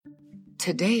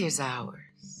Today is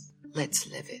ours. Let's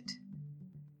live it.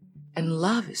 And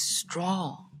love is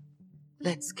strong.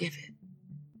 Let's give it.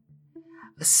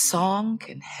 A song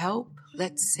can help.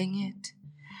 Let's sing it.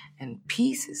 And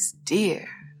peace is dear.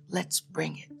 Let's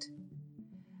bring it.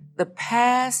 The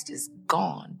past is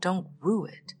gone. Don't rue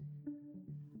it.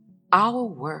 Our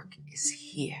work is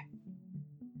here.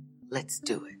 Let's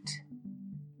do it.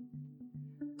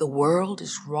 The world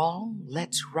is wrong.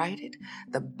 Let's right it.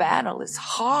 The battle is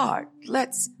hard.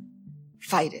 Let's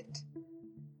fight it.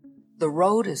 The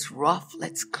road is rough.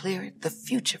 Let's clear it. The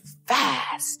future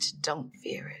fast. Don't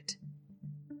fear it.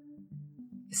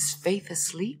 Is faith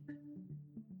asleep?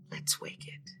 Let's wake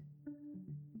it.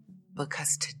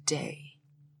 Because today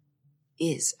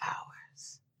is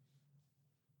ours.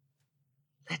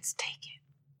 Let's take it.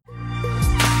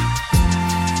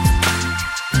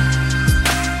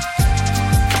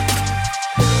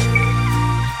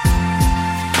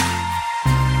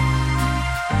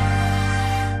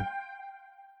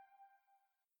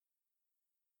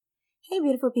 Hey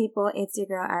beautiful people, it's your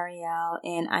girl Ariel,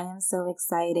 and I am so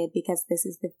excited because this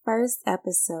is the first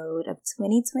episode of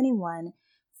 2021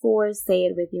 for Say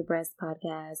It With Your Breast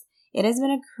podcast. It has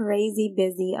been a crazy,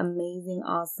 busy, amazing,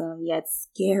 awesome, yet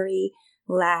scary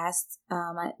last,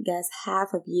 I guess,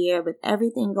 half of year with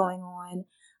everything going on.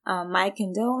 My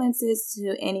condolences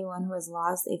to anyone who has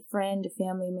lost a friend,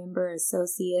 family member,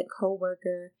 associate,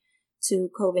 co-worker to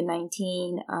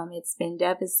COVID-19. It's been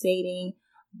devastating.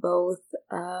 Both,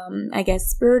 I guess,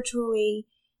 spiritually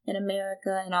in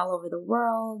America and all over the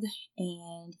world,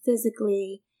 and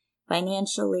physically,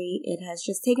 financially, it has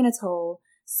just taken a toll.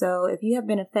 So if you have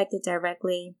been affected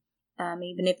directly,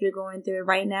 even if you're going through it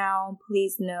right now,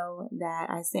 please know that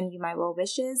I send you my well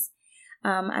wishes.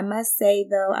 I must say,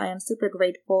 though, I am super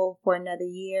grateful for another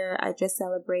year. I just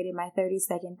celebrated my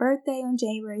 32nd birthday on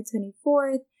January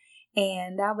 24th,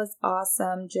 and that was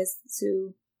awesome just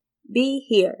to be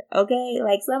here, okay?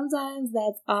 Like sometimes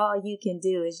that's all you can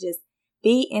do is just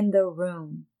be in the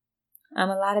room. A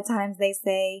lot of times they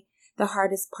say the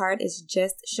hardest part is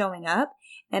just showing up.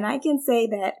 And I can say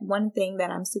that one thing that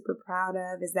I'm super proud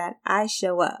of is that I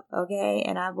show up, okay?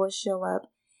 And I will show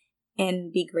up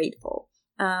and be grateful.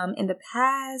 In the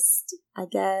past, I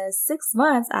guess 6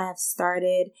 months, I have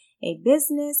started a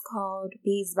business called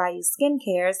Bees Value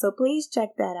Skincare. So please check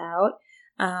that out.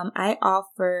 I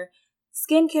offer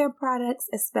skincare products,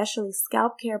 especially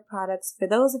scalp care products, for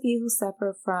those of you who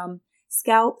suffer from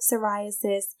scalp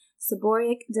psoriasis,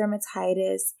 seborrheic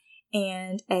dermatitis,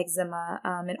 and eczema.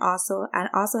 I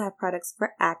also have products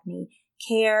for acne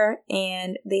care,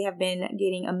 and they have been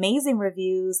getting amazing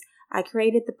reviews. I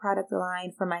created the product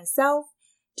line for myself,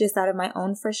 just out of my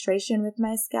own frustration with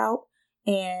my scalp,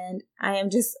 and I am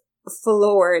just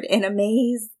floored and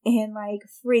amazed and like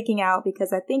freaking out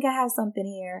because I think I have something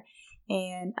here.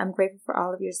 And I'm grateful for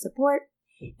all of your support.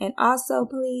 And also,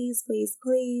 please,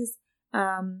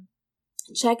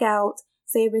 check out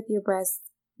Say It With Your Breast,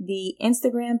 the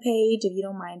Instagram page, if you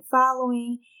don't mind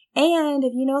following. And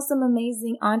if you know some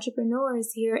amazing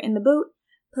entrepreneurs here in the boot,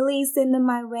 please send them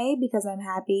my way because I'm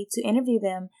happy to interview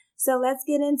them. So let's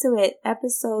get into it.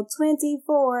 Episode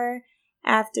 24.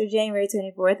 After January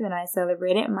 24th, when I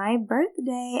celebrated my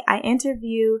birthday, I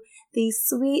interview the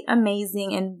sweet,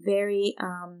 amazing, and very,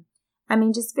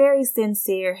 just very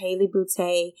sincere Haley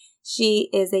Boutte. She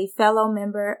is a fellow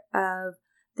member of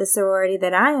the sorority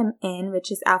that I am in,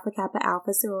 which is Alpha Kappa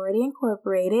Alpha Sorority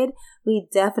Incorporated. We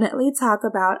definitely talk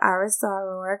about our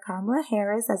soror, Kamala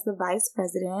Harris, as the vice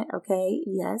president. Okay,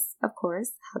 yes, of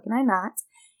course. How can I not?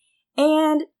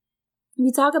 And we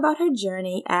talk about her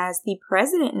journey as the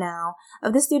president now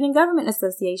of the Student Government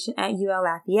Association at UL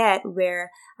Lafayette, where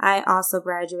I also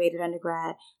graduated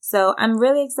undergrad. So I'm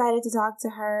really excited to talk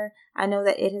to her. I know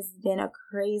that it has been a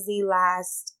crazy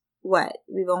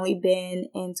we've only been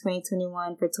in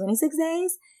 2021 for 26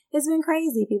 days. It's been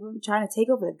crazy. People are trying to take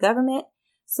over the government.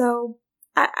 So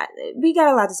we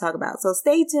got a lot to talk about. So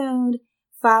stay tuned,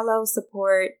 follow,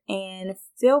 support, and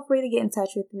feel free to get in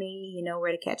touch with me. You know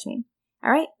where to catch me. All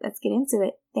right, let's get into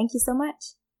it. Thank you so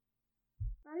much.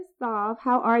 First off,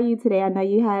 how are you today? I know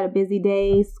you had a busy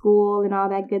day, school, and all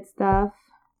that good stuff.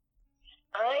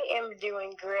 I am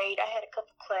doing great. I had a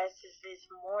couple classes this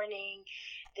morning.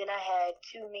 Then I had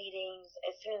 2 meetings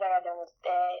as soon as I got done with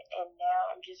that. And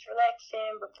now I'm just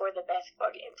relaxing before the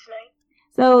basketball game tonight.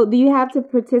 So do you have to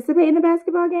participate in the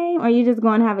basketball game, or are you just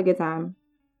going to have a good time?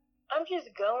 I'm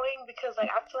just going because, I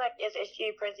feel like as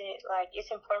SGA president, it's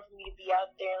important for me to be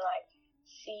out there and,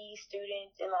 see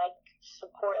students and like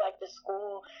support like the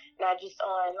school, not just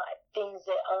on like things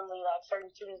that only like certain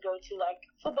students go to, like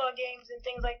football games and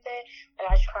things like that. And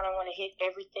I just kind of want to hit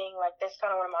everything. Like that's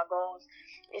kind of one of my goals,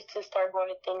 is to start going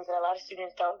to things that a lot of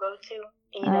students don't go to,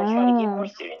 and trying to get more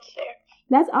students there.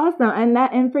 That's awesome.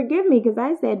 And forgive me because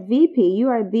I said VP. You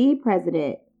are the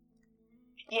president.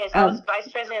 Yes, I was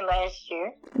vice president last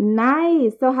year.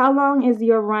 Nice. So how long is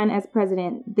your run as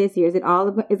president this year? Is it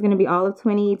going to be all of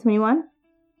 2021?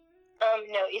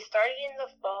 No, it started in the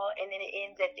fall and then it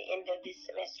ends at the end of this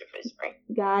semester for the spring.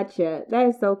 Gotcha. That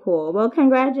is so cool. Well,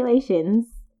 congratulations.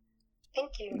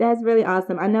 Thank you. That's really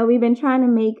awesome. I know we've been trying to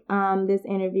make this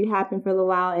interview happen for a little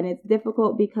while, and it's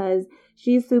difficult because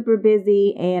she's super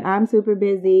busy and I'm super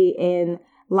busy in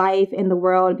life, in the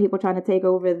world, and people trying to take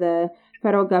over the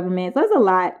federal government. So there's a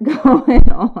lot going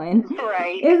on.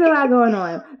 Right. There's a lot going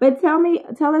on. But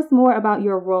tell us more about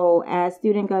your role as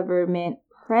student government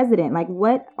president. Like,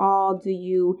 what all do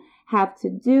you have to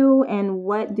do, and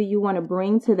what do you want to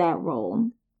bring to that role?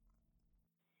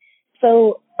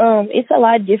 So it's a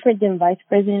lot different than vice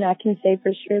president, I can say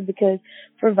for sure, because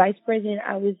for vice president,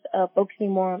 I was focusing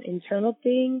more on internal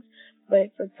things.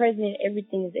 But for president,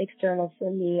 everything is external for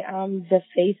me. I'm the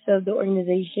face of the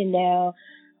organization now.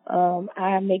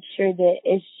 I make sure that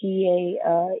SGA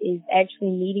is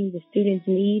actually meeting the students'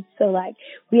 needs. So, like,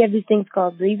 we have these things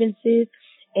called grievances,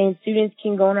 and students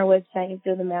can go on our website and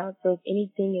fill them out. So if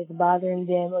anything is bothering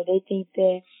them or they think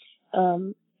that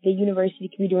the university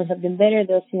could be doing something better,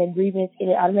 they'll send a grievance,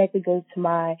 and it automatically goes to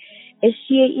my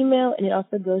SGA email, and it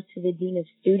also goes to the Dean of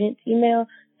Students email,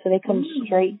 so they come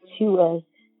straight to us.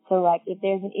 So, like, if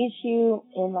there's an issue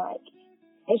and, like,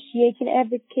 SGA can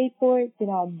advocate for it, then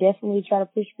I'll definitely try to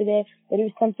push for that. But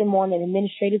if it's something more on an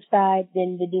administrative side,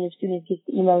 then the Dean of Students gets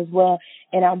the email as well,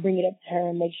 and I'll bring it up to her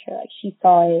and make sure, like, she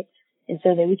saw it, and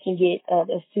so that we can get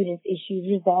the students' issues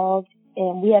resolved.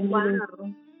 And we have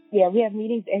meetings. Yeah, we have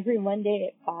meetings every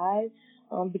Monday at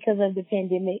 5. Because of the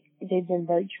pandemic, they've been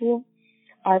virtual.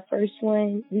 Our first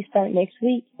one, we start next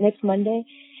Monday,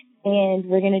 and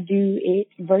we're going to do it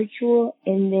virtual.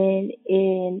 And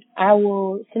then I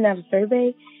will send out a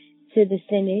survey to the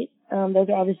Senate. Those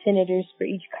are all the senators for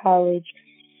each college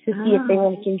to see if they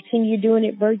want to continue doing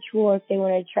it virtual or if they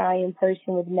want to try in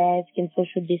person with masks and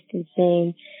social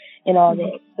distancing and all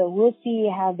that. So we'll see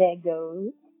how that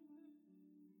goes.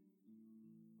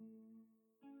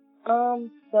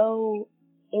 So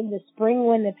in the spring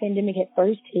when the pandemic had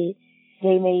first hit,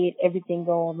 they made everything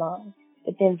go online.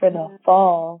 But then for the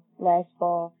last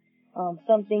fall,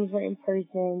 some things were in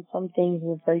person, some things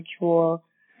were virtual.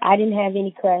 I didn't have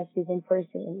any classes in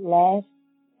person last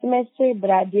semester, but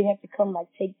I did have to come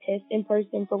take tests in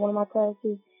person for one of my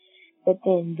classes. But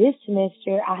then this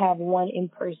semester, I have one in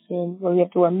person where we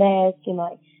have to wear masks and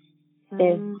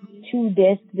there's 2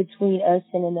 desks between us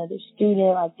and another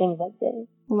student, things like that.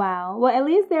 Wow. Well, at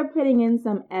least they're putting in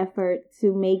some effort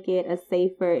to make it a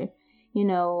safer,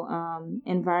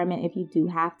 environment if you do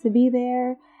have to be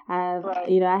there. I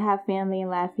have family in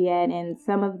Lafayette, and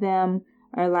some of them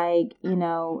are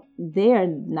they're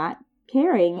not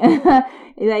caring.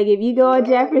 If you go on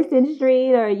Jefferson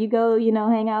Street or you go,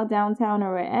 hang out downtown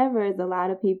or wherever, there's a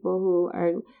lot of people who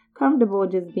are comfortable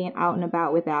just being out and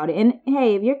about without it. And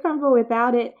hey, if you're comfortable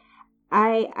without it,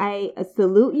 I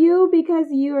salute you because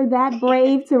you are that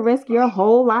brave to risk your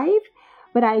whole life,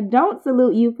 but I don't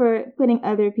salute you for putting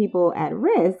other people at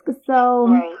risk.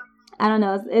 So I don't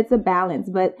know, it's a balance,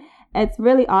 but it's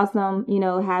really awesome,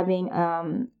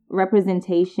 having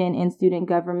representation in student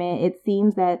government. It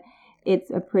seems that it's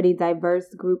a pretty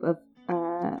diverse group of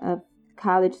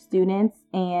college students,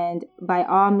 and by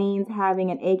all means,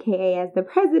 having an AKA as the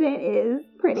president is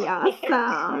pretty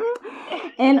awesome.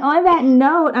 And on that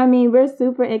note, we're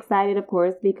super excited, of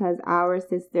course, because our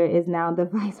sister is now the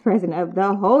vice president of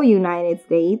the whole United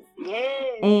States.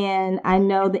 Yes. And I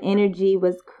know the energy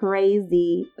was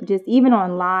crazy, just even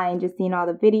online, just seeing all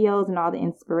the videos and all the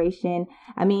inspiration.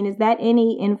 Is that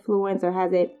any influence, or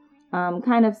has it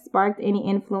kind of sparked any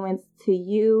influence to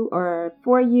you or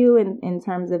for you in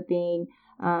terms of being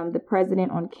the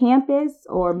president on campus,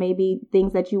 or maybe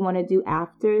things that you want to do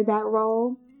after that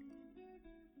role?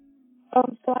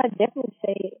 So I definitely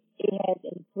say it has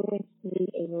influenced me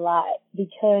a lot,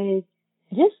 because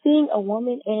just seeing a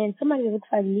woman and somebody that looks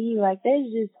like me, that's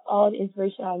just all the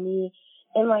inspiration I need.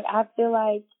 And I feel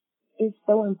like it's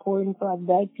so important for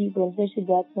Black people, especially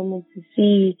Black women, to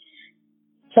see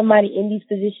somebody in these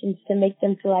positions, to make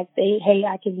them feel like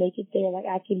I can make it there,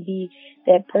 I can be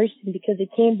that person, because it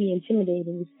can be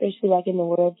intimidating, especially in the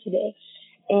world today.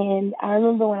 And I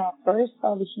remember when I first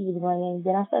saw that she was running,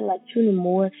 then I started tuning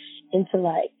more into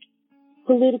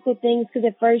political things, because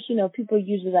at first, you know, people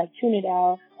usually like tune it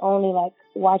out, only like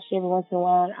watch it every once in a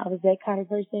while. And I was that kind of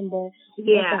person, but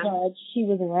once I heard she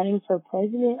was running for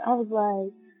president, I was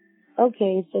like,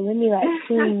 okay, so let me like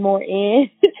tune more in.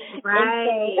 Right.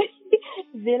 And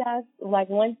so, then I like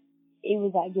once it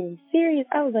was like getting serious,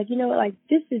 I was like, you know what, like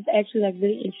this is actually like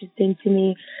really interesting to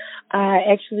me. I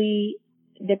actually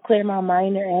declared my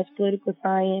minor as political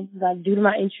science, like due to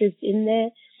my interest in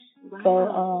that. Wow.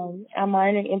 So I'm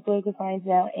minoring in political science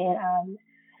now, and I'm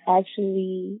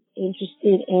actually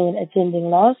interested in attending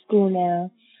law school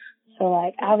now. So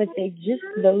like I would say just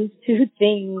those two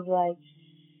things, like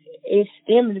it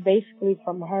stemmed basically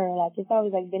from her. Like it's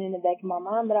always like been in the back of my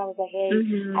mind, but I was like, hey,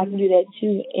 I can do that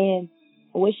too. And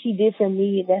what she did for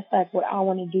me, that's like what I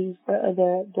want to do for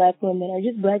other black women or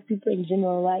just black people in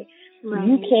general. Like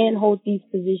you can hold these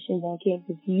positions on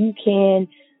campus. You can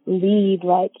lead.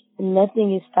 Like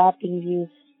nothing is stopping you.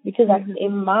 Because like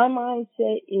in my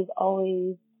mindset is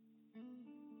always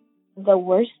the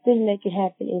worst thing that can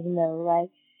happen is no. Like,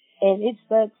 and it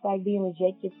sucks like being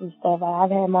rejected from stuff. Like,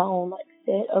 I've had my own like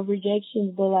set of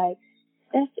rejections, but like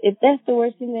if that's the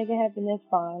worst thing that can happen, that's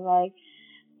fine. Like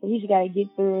we just gotta get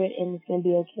through it and it's gonna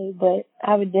be okay. But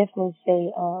I would definitely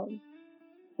say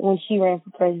when she ran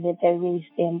for president, that really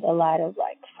stemmed a lot of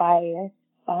like fire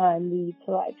behind me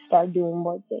to like start doing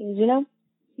more things, you know?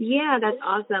 Yeah, that's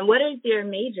awesome. What is your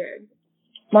major?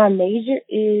 My major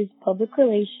is public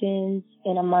relations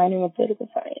and a minor in political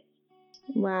science.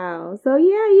 Wow. So yeah,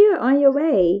 you're on your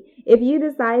way. If you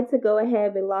decide to go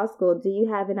ahead with law school, do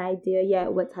you have an idea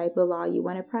yet what type of law you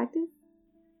want to practice?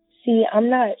 See, I'm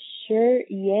not sure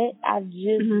yet. I've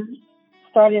just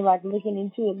started like looking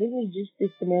into it. This is just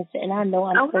this semester, and I know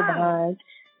I'm so behind.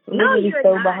 No, you're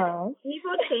so not. Behind.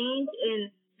 People change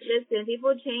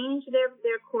people change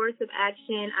their course of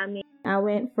action. I mean, I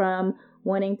went from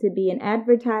wanting to be in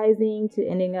advertising to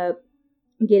ending up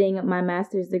getting my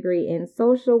master's degree in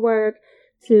social work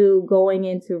to going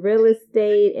into real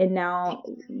estate, and now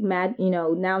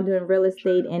doing real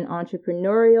estate and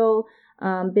entrepreneurial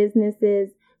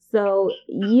businesses. So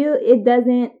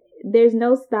there's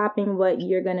no stopping what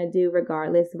you're going to do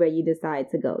regardless where you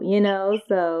decide to go,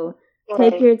 so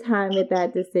take your time with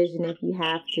that decision if you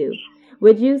have to.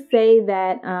 Would you say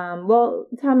that,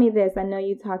 tell me this. I know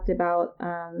you talked about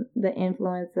the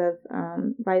influence of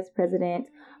Vice President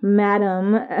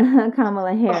Madam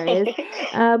Kamala Harris,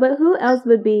 but who else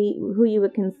would be who you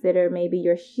would consider maybe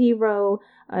your shero,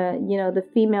 the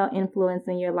female influence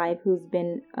in your life who's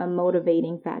been a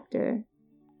motivating factor?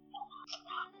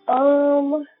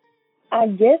 I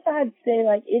guess I'd say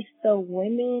like it's the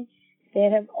women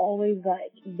that have always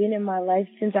like been in my life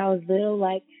since I was little.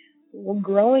 Like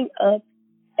growing up,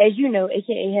 as you know,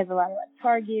 AKA has a lot of like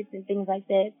targets and things like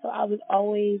that. So I was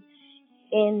always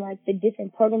in like the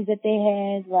different programs that they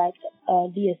had, like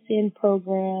the Ascend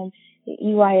program, the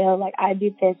EYL. Like I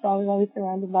did that, so I was always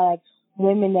surrounded by like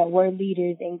women that were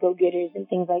leaders and go-getters and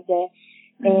things like that.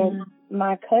 And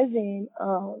my cousin,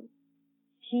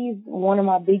 she's one of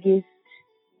my biggest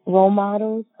role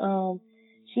models.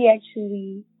 She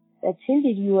actually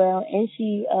attended UL and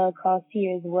she crossed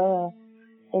here as well.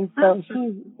 And so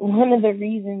she's one of the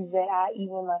reasons that I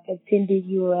even like attended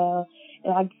UL,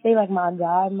 and I say like my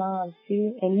godmom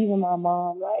too, and even my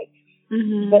mom, like,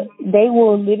 but they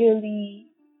will literally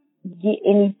get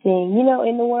anything,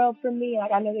 in the world for me.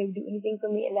 Like I know they would do anything for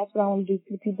me, and that's what I want to do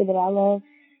for the people that I love.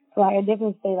 So like I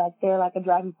definitely say like they're like a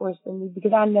driving force for me,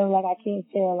 because I know like I can't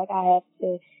fail, like I have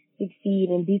to succeed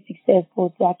and be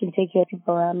successful so I can take care of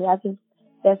people around me. I think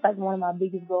that's like one of my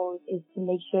biggest goals, is to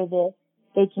make sure that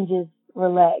they can just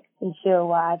relax and chill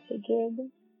while I take care of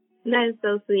them. That is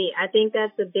so sweet. I think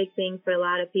that's a big thing for a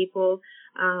lot of people,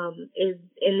 and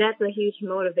that's a huge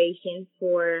motivation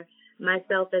for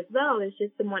myself as well. Is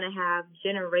just to want to have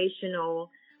generational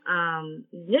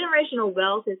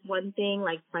wealth is one thing,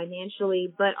 like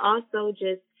financially, but also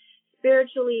just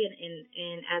spiritually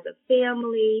and as a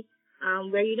family,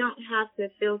 where you don't have to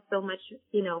feel so much,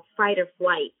 fight or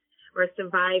flight or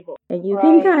survival. And you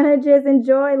can kind of just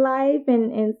enjoy life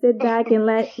and sit back and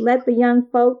let the young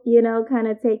folk, kind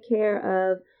of take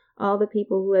care of all the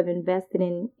people who have invested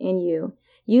in you.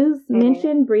 You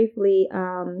mentioned briefly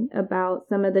about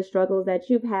some of the struggles that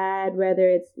you've had, whether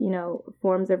it's,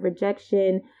 forms of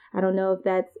rejection. I don't know if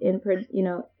that's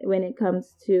when it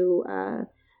comes to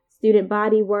student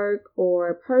body work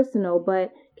or personal,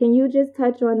 but can you just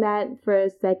touch on that for a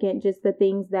second? Just the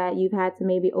things that you've had to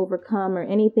maybe overcome, or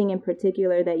anything in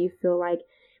particular that you feel like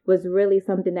was really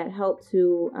something that helped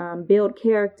to build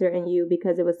character in you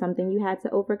because it was something you had to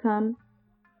overcome?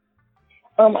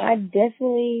 I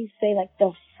definitely say like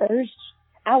the first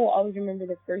I will always remember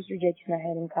the first rejection I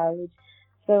had in college.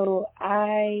 So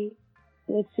I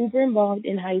was super involved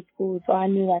in high school, so I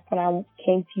knew like when I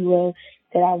came to UL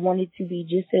that I wanted to be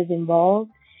just as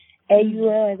involved at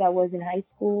UL as I was in high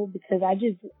school, because I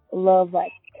just love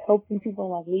like helping people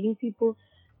and like leading people.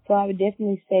 So I would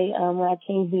definitely say when I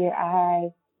came here, I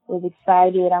was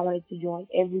excited. I wanted to join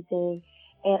everything,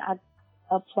 and I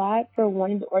applied for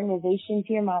one of the organizations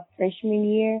here my freshman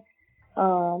year,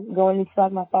 going into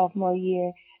like my sophomore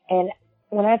year. And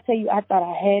when I tell you I thought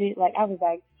I had it, like I was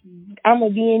like, I'm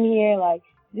gonna be in here, like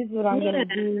this is what I'm gonna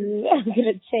do. I'm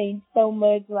gonna change so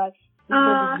much, like this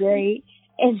is great.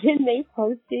 And then they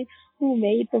posted who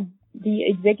made the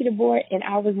executive board, and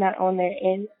I was not on there,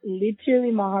 and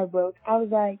literally my heart broke. I was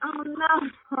like, oh no.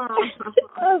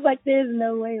 I was like, there's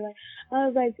no way. Like I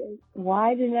was like,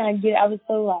 why didn't I get it? I was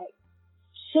so like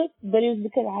shook, but it was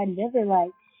because I had never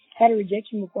like had a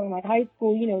rejection before. In like high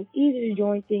school, you know, it's easy to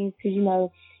join things because, you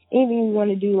know, anything you want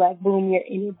to do, like boom, you're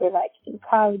in it. But like in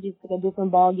college, it's like a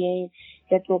different ball game.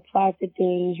 You have to apply for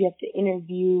things. You have to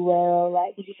interview well,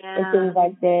 like and things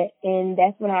like that. And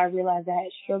that's when I realized I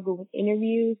had struggled with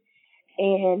interviews,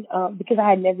 and because I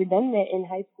had never done that in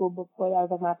high school before. That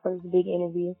was like my first big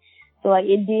interview. So like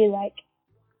it did, like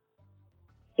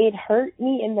it hurt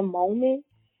me in the moment,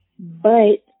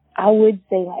 but I would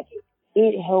say like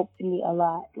it helped me a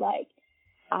lot. Like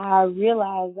I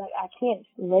realized like I can't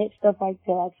let stuff like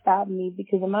that like stop me,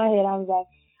 because in my head I was like,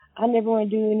 I never want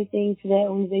to do anything to that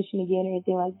organization again or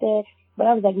anything like that. But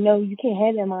I was like, no, you can't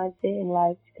have that mindset in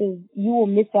life, because you will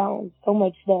miss out on so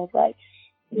much stuff. Like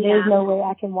there's no way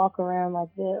I can walk around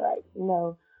like that. Like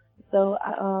no. So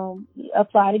I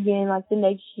applied again like the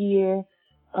next year.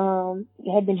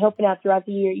 Had been helping out throughout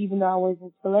the year, even though I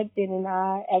wasn't selected, and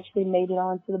I actually made it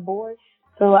onto the board.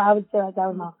 So I would say like that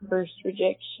was my first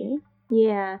rejection.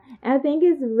 Yeah, I think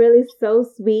it's really so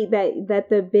sweet that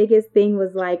the biggest thing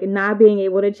was like not being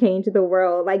able to change the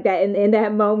world like that in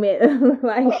that moment.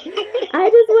 Like I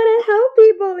just want to help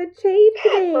people and change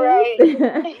things.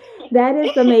 Right. That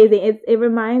is amazing. It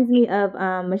reminds me of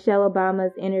Michelle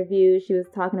Obama's interview. She was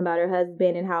talking about her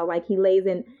husband and how like he lays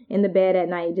in the bed at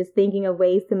night just thinking of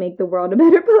ways to make the world a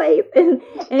better place. And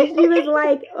she was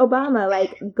like, Obama,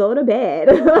 like go to bed.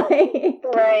 Like,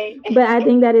 right. But I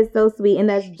think that is so sweet, and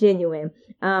that's genuine.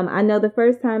 I know the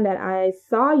first time that I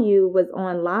saw you was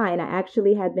online. I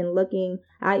actually had been looking.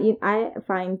 I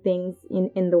find things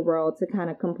in the world to kind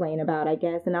of complain about, I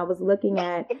guess. And I was looking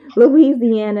at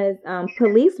Louisiana's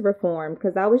police reform,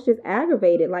 because I was just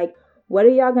aggravated. Like, what are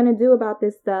y'all going to do about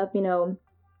this stuff? You know,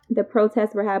 the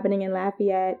protests were happening in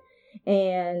Lafayette.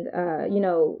 And, you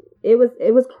know, it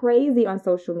was crazy on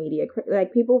social media.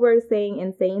 Like, people were saying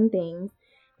insane things.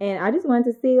 And I just wanted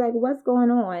to see, like, what's going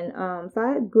on. So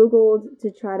I Googled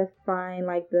to try to find,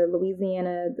 like, the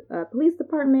Louisiana Police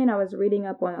Department. I was reading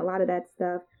up on a lot of that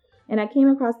stuff. And I came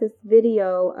across this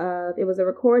video of, it was a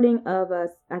recording of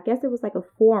I guess it was like a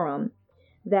forum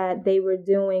that they were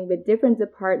doing with different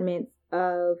departments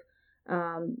of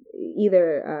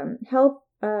either health,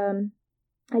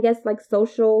 I guess, like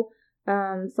social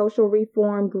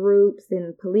reform groups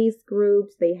and police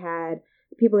groups. They had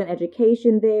people in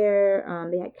education there.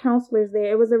 They had counselors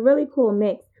there. It was a really cool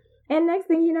mix. And next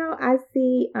thing you know, I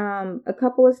see a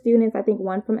couple of students, I think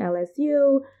one from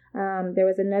LSU. There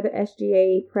was another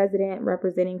SGA president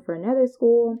representing for another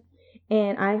school.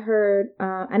 And I heard,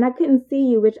 and I couldn't see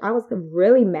you, which I was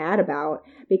really mad about,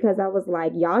 because I was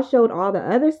like, y'all showed all the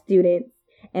other students.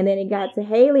 And then it got to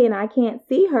Haley, and I can't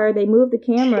see her. They moved the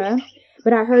camera.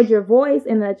 But I heard your voice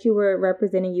and that you were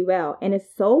representing UL. And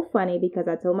it's so funny because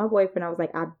I told my boyfriend, I was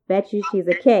like, I bet you she's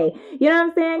a K. You know what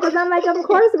I'm saying? Because I'm like, of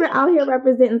course we're out here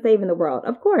representing saving the world.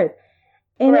 Of course.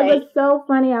 And It was so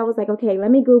funny. I was like, okay,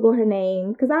 let me Google her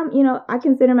name. Because I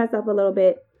consider myself a little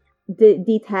bit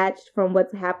detached from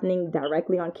what's happening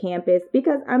directly on campus,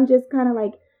 because I'm just kind of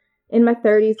like in my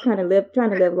 30s trying to live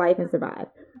life and survive.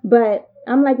 But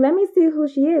I'm like, let me see who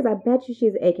she is. I bet you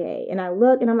she's an AKA. And I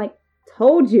look and I'm like,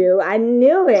 told you, I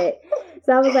knew it.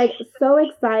 So I was like so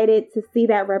excited to see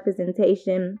that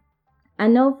representation. I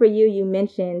know for you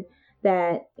mentioned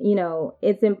that, you know,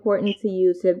 it's important to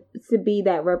you to be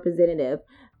that representative.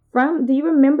 Do you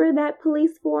remember that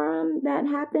police forum that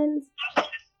happened?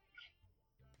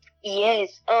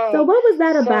 Yes. So what was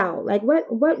that about? Like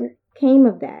what came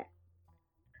of that?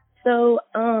 So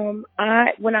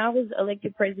when I was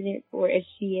elected president for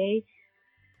SGA,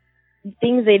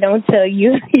 things they don't tell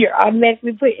you, you're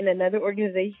automatically put in another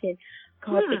organization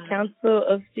called the Council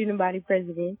of Student Body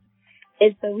Presidents.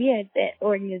 And so we had that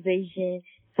organization.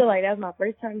 So like that was my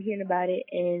first time hearing about it.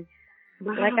 And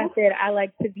like I said, I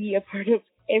like to be a part of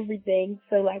everything.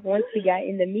 So like once we got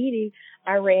in the meeting,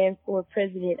 I ran for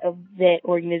president of that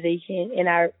organization and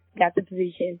I got the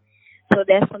position. So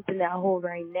that's something that I hold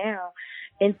right now.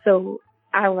 And so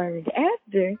I learned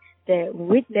after that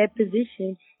with that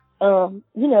position, you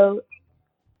know,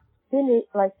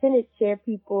 Senate chair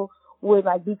people would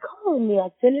like be calling me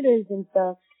like senators and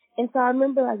stuff. And so I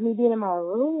remember like me being in my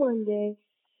room one day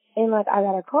and like I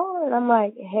got a call and I'm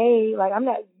like, hey, like I'm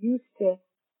not used to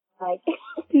like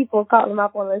people calling my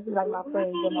phone unless it's like my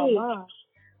friends and my mom.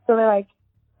 So they're like,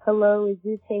 hello, is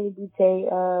this Haley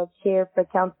Boutte, chair for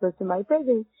council to my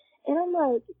president? And I'm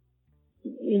like,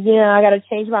 yeah, I gotta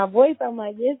change my voice. I'm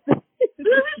like, yes.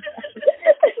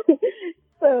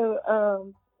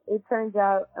 So, it turns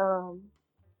out,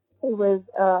 it was,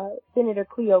 Senator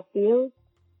Cleo Fields.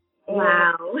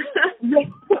 Wow.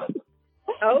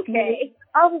 Okay.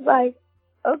 I was like,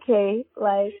 okay,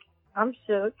 like, I'm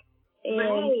shook.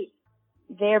 And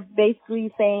they're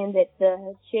basically saying that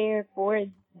the chair for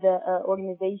the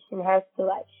organization has to,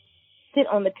 like, sit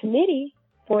on the committee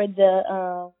for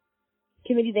the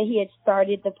committee that he had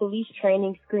started, the Police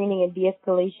Training, Screening, and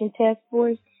De-Escalation Task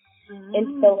Force.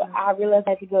 And so I realized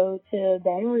I had to go to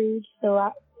Baton Rouge. So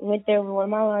I went there with one of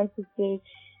my line sisters.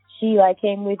 She, like,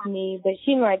 came with me, but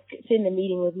she didn't, like, sit in the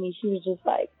meeting with me. She was just,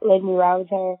 like, letting me ride with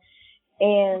her.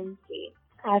 And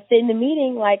I sit in the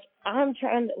meeting, like,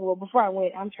 before I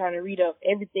went, I'm trying to read up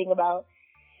everything about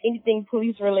anything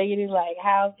police related, like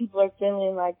how people are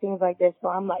feeling, like things like that. So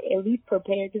I'm like at least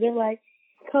prepared because they're like,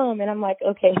 come. And I'm like,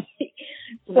 okay.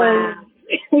 So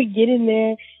we get in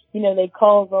there, you know, they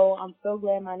call roll. I'm so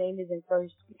glad my name isn't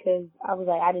first because I was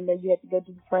like, I didn't know you had to go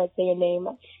to the front, say your name.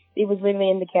 It was literally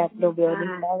in the Capitol building.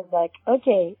 And I was like,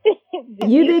 okay.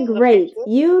 You did great.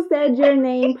 You said your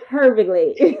name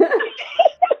perfectly.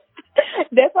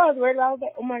 That's why I was worried about. I was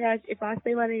like, oh my gosh, if I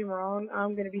say my name wrong,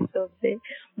 I'm going to be so upset.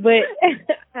 But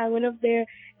I went up there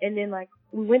and then like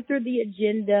we went through the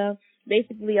agenda,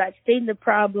 basically like stating the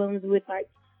problems with like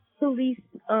police,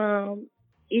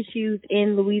 issues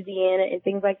in Louisiana and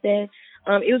things like that.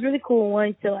 It was really cool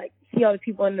one to like see all the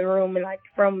people in the room and like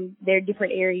from their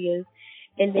different areas.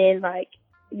 And then like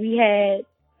we had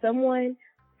someone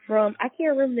from, I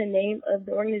can't remember the name of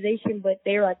the organization, but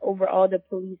they were like over all the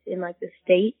police in like the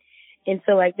state. And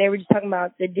so, like, they were just talking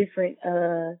about the different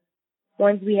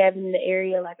ones we have in the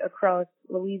area, like, across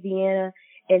Louisiana,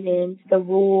 and then the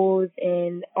rules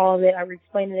and all that. I was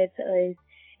explaining it to us.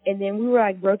 And then we were,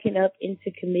 like, broken up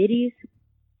into committees.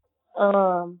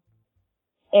 And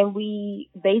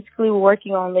we basically were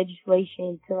working on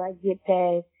legislation to, like, get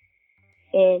passed.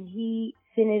 And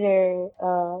Senator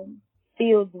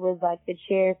Fields was, like, the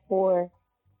chair for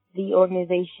the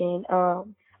organization.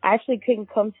 I actually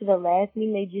couldn't come to the last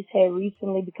meeting they just had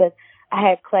recently because I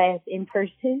had class in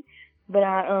person, but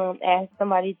I asked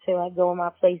somebody to like go in my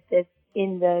place that's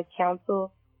in the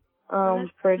council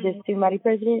for the student body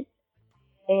president.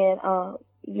 And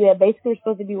yeah, basically we're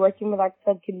supposed to be working with like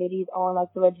subcommittees on like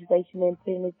the legislation and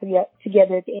putting it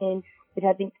together at the end, which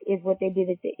I think is what they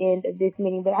did at the end of this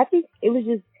meeting. But I think it was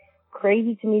just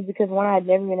crazy to me because one, I had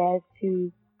never been asked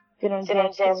to sit on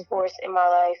task force in my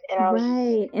life. And I was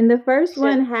right. And the first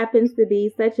one happens to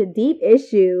be such a deep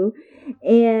issue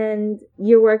and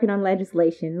you're working on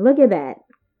legislation. Look at that.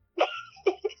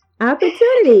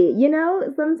 Opportunity, you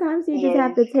know, sometimes you just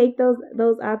have to take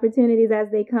those opportunities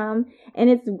as they come. And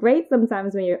it's great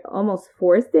sometimes when you're almost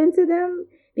forced into them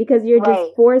because you're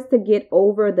just forced to get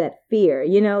over that fear,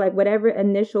 you know, like whatever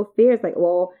initial fear is like,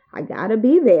 well, I gotta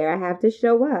be there. I have to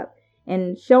show up.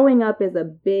 And showing up is a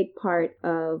big part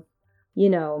of, you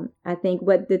know, I think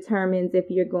what determines if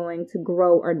you're going to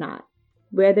grow or not,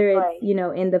 whether it's, you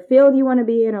know, in the field you want to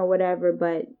be in or whatever,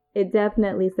 but it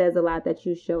definitely says a lot that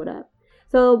you showed up.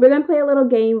 So we're going to play a little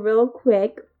game real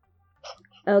quick.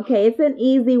 Okay, it's an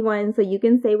easy one, so you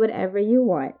can say whatever you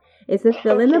want. It's a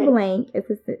fill in the blank. It's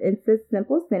a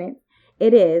simple sentence.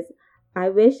 It is, I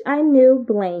wish I knew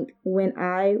blank when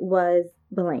I was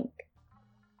blank.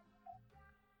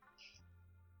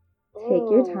 Take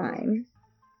your time.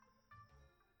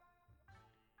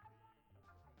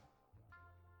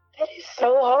 That is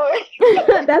so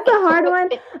hard. That's a hard one?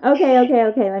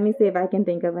 Okay. Let me see if I can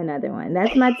think of another one.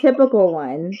 That's my typical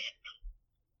one.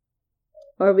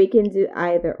 Or we can do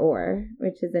either or,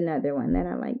 which is another one that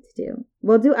I like to do.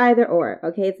 We'll do either or.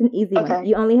 Okay, it's an easy one.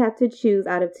 You only have to choose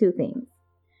out of two things.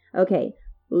 Okay,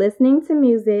 listening to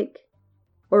music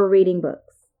or reading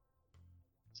books.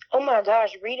 Oh my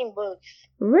gosh, reading books.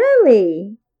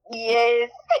 Really?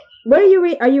 Yes. What are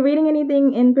you Are you reading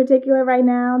anything in particular right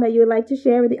now that you would like to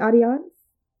share with the audience?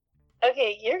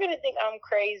 Okay, you're gonna think I'm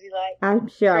crazy, like I'm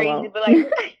sure crazy, I won't. But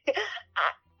like,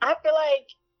 I feel like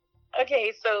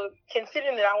Okay, so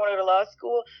considering that I want to go to law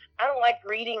school, I don't like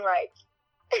reading like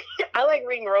I like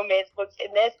reading romance books,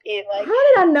 and that's it. Like, how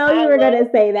did I know you were gonna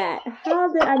say that?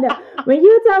 How did I know? When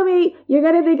you told me you're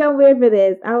gonna think I'm weird for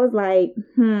this, I was like,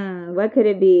 what could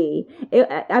it be?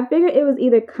 I figured it was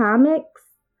either comics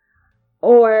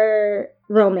or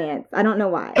romance. I don't know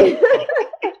why.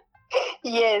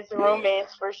 Yes,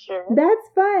 romance for sure. That's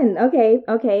fun.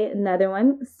 Okay. Another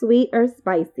one. Sweet or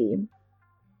spicy?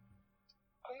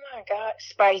 Oh my God,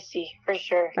 spicy for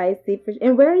sure. Spicy for sure.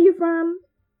 And where are you from?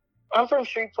 I'm from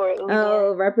Shreveport, Louisiana.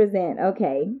 Oh, represent.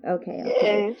 Okay.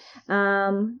 Yes.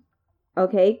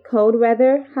 Okay. Cold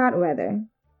weather, hot weather.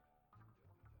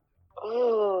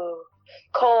 Ooh,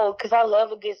 cold, because I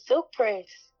love a good silk press.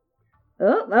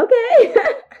 Oh, okay.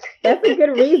 That's a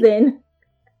good reason.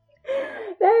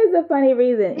 That is a funny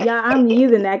reason. Yeah, I'm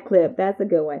using that clip. That's a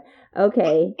good one.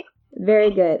 Okay.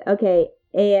 Very good. Okay.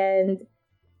 And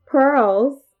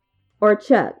pearls or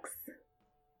chucks?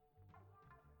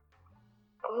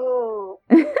 Ooh,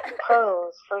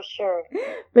 pearls for sure.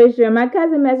 For sure. My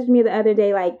cousin messaged me the other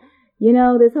day like,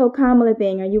 this whole Kamala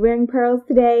thing. Are you wearing pearls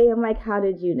today? I'm like, how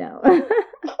did you know?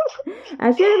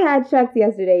 I should have had chucks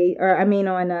yesterday, on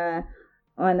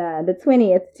the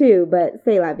 20th too, but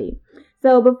c'est la vie.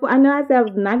 So before, I know I said I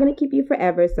was not going to keep you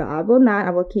forever, so I will not.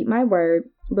 I will keep my word.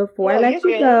 Before I let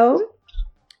you go,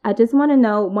 I just want to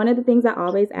know, one of the things I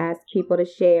always ask people to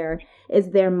share is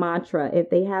their mantra.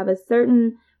 If they have a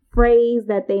certain phrase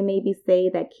that they maybe say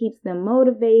that keeps them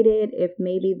motivated, if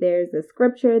maybe there's a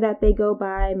scripture that they go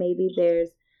by, maybe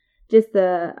there's just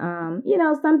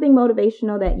something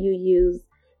motivational that you use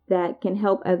that can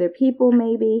help other people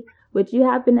maybe. Would you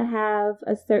happen to have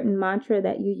a certain mantra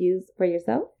that you use for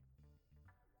yourself?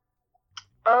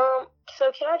 So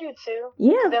can I do two?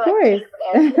 Yeah, of course.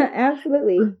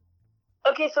 Absolutely.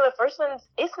 Okay, so the first one's,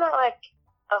 it's not like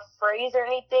a phrase or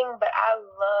anything, but I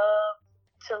love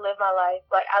to live my life.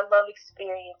 Like, I love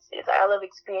experiences. I love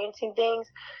experiencing things.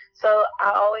 So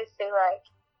I always say, like,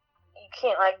 you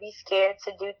can't, like, be scared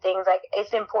to do things. Like,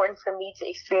 it's important for me to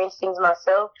experience things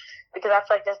myself, because I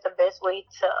feel like that's the best way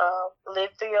to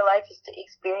live through your life, is to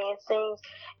experience things.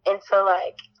 And so,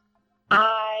 like,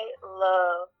 I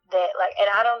love that. Like, and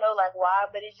I don't know, like, why,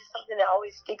 but it's just something that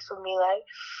always sticks with me. Like,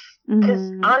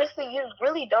 because honestly, you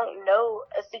really don't know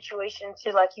a situation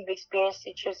until, like, you've experienced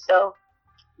it yourself.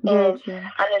 And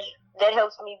that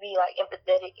helps me be, like,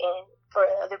 empathetic and for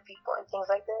other people and things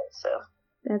like that. So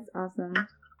that's awesome.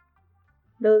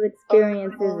 Those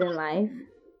experiences in life.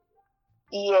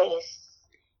 Yes.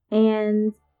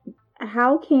 And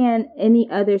how can any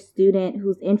other student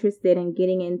who's interested in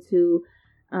getting into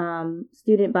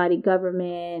student body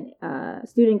government,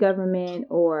 student government,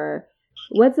 or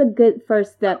what's a good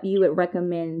first step you would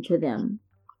recommend to them?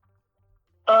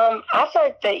 I feel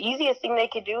like the easiest thing they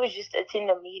could do is just attend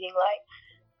a meeting. Like,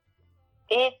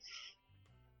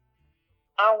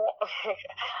 I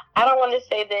don't want to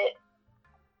say that.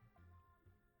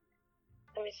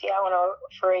 Let me see how I want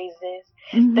to phrase this.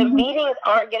 Mm-hmm. The meetings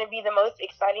aren't going to be the most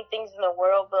exciting things in the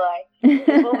world, but, like,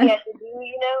 it's what we have to do,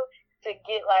 to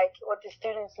get, like, what the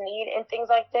students need and things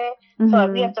like that. Mm-hmm. So,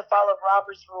 like, we have to follow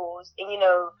Robert's rules. And,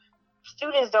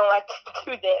 students don't like to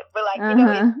do that. But, like, it's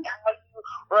how you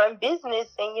run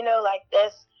business. And, like,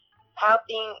 that's how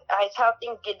things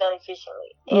get done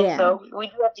efficiently. And so we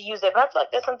do have to use that. But I feel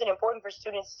like that's something important for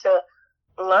students to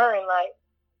learn. Like,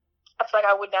 I feel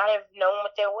like I would not have known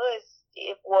what that was.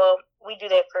 We do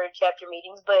that for chapter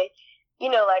meetings, but,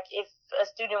 like, if a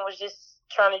student was just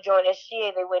trying to join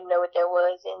SGA, they wouldn't know what that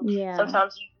was, and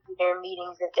sometimes you do their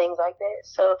meetings and things like that.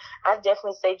 So I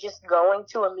definitely say just going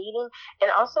to a meeting,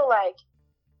 and also, like,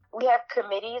 we have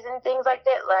committees and things like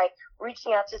that, like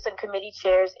reaching out to some committee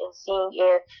chairs and seeing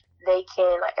if they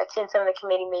can, like, attend some of the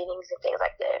committee meetings and things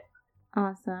like that.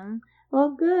 Awesome.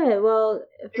 Well, good. Well,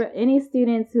 for any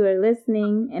students who are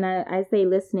listening, and I say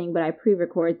listening, but I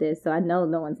pre-record this, so I know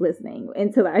no one's listening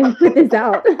until I put this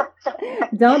out.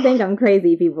 Don't think I'm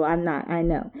crazy, people. I'm not. I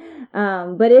know.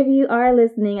 But if you are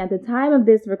listening at the time of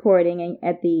this recording, and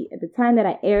at the time that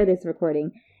I air this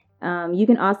recording, you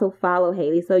can also follow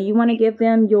Haley. So you want to give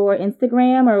them your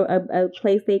Instagram or a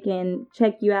place they can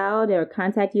check you out or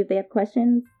contact you if they have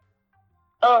questions?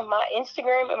 My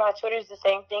Instagram and my Twitter is the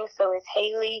same thing. So it's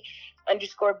Haley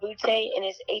 _Boute, and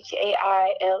it's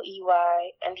HAILEY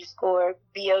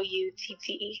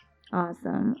 _BOUTTE.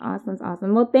 Awesome.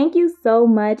 Well, thank you so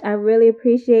much. I really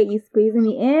appreciate you squeezing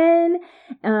me in.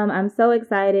 I'm so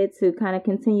excited to kind of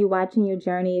continue watching your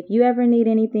journey. If you ever need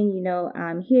anything,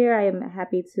 I'm here. I am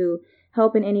happy to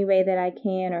help in any way that I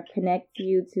can, or connect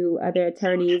you to other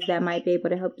attorneys that might be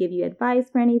able to help give you advice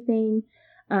for anything.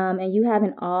 And you have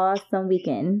an awesome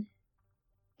weekend.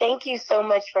 Thank you so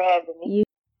much for having me.